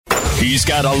He's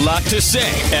got a lot to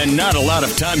say and not a lot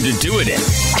of time to do it in.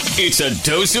 It's a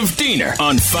dose of Diener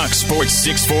on Fox Sports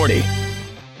 640.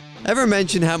 Ever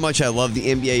mention how much I love the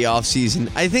NBA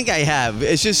offseason? I think I have.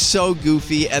 It's just so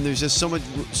goofy, and there's just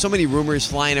so many rumors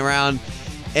flying around,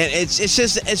 and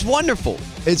it's wonderful.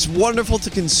 It's wonderful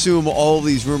to consume all of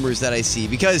these rumors that I see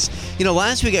because,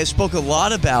 last week I spoke a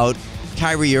lot about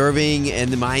Kyrie Irving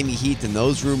and the Miami Heat and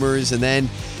those rumors, and then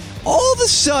all of a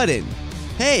sudden,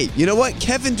 hey, you know what?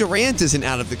 Kevin Durant isn't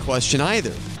out of the question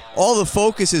either. All the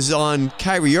focus is on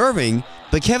Kyrie Irving,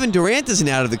 but Kevin Durant isn't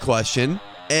out of the question.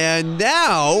 And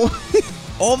now,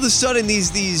 all of a sudden,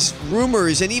 these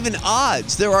rumors and even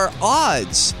odds, there are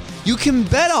odds. You can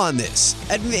bet on this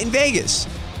in Vegas.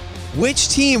 Which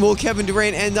team will Kevin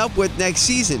Durant end up with next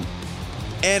season?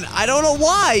 And I don't know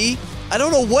why. I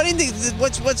don't know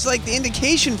what's like the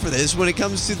indication for this when it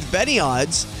comes to the betting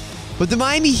odds. But the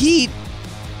Miami Heat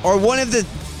are one of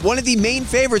the main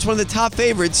favorites, one of the top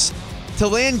favorites to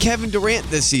land Kevin Durant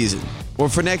this season. Or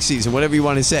for next season, whatever you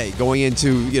want to say, going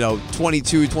into,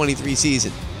 22-23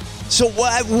 season. So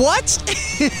what?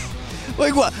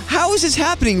 Like what? How is this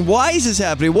happening? Why is this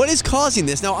happening? What is causing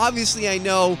this? Now, obviously, I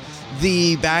know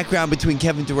the background between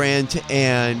Kevin Durant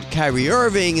and Kyrie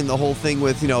Irving and the whole thing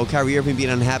with, Kyrie Irving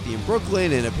being unhappy in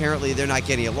Brooklyn, and apparently they're not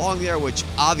getting along there, which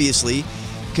obviously,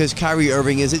 because Kyrie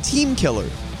Irving is a team killer.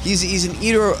 He's an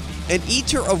eater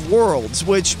of worlds,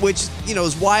 which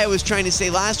is why I was trying to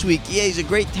say last week, yeah, he's a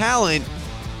great talent,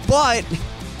 but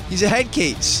he's a head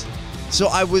case. So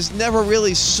I was never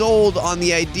really sold on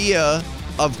the idea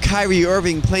of Kyrie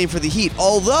Irving playing for the Heat.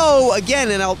 Although, again,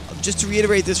 and I'll just to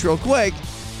reiterate this real quick,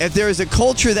 if there is a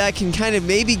culture that can kind of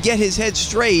maybe get his head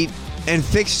straight and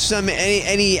fix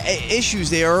any issues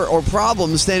there or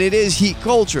problems, then it is Heat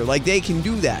culture. Like, they can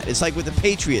do that. It's like with the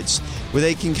Patriots, where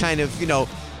they can kind of,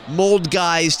 mold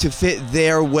guys to fit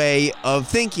their way of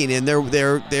thinking and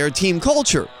their team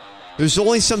culture. There's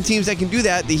only some teams that can do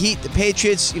that. The Heat, the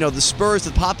Patriots, the Spurs,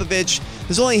 the Popovich.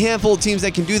 There's only a handful of teams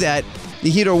that can do that. The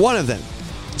Heat are one of them.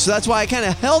 So that's why I kind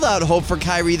of held out hope for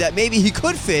Kyrie that maybe he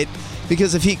could fit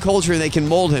because of Heat culture and they can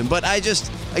mold him. But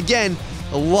again,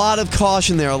 a lot of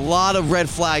caution there, a lot of red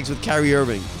flags with Kyrie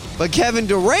Irving. But Kevin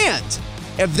Durant,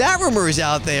 if that rumor is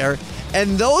out there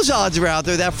and those odds are out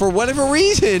there that for whatever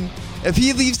reason, if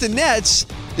he leaves the Nets,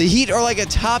 the Heat are like a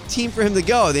top team for him to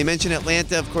go. They mentioned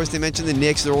Atlanta. Of course, they mentioned the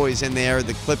Knicks. They're always in there.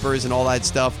 The Clippers and all that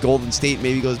stuff. Golden State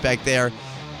maybe goes back there.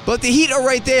 But the Heat are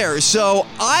right there. So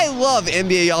I love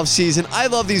NBA offseason. I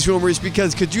love these rumors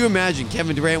because could you imagine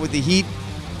Kevin Durant with the Heat?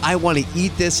 I want to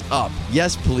eat this up.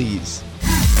 Yes, please.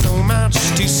 So much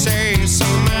to say, so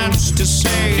much to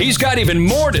say. He's got even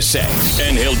more to say,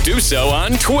 and he'll do so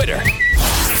on Twitter.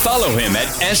 Follow him at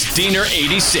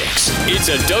SDiener86. It's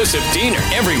a dose of Diener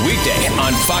every weekday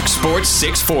on Fox Sports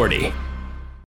 640.